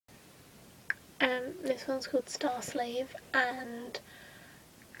This one's called Star Slave, and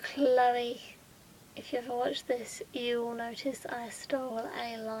Chloe, if you ever watch this, you will notice I stole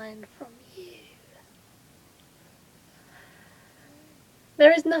a line from you.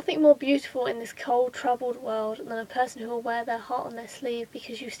 There is nothing more beautiful in this cold, troubled world than a person who will wear their heart on their sleeve,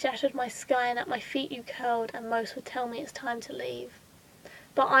 because you shattered my sky and at my feet you curled, and most would tell me it's time to leave.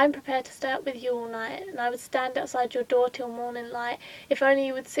 But I am prepared to stay up with you all night, and I would stand outside your door till morning light, if only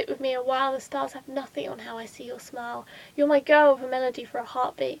you would sit with me a while. The stars have nothing on how I see your smile. You're my girl with a melody for a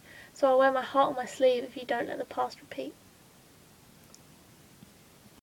heartbeat, so I'll wear my heart on my sleeve if you don't let the past repeat.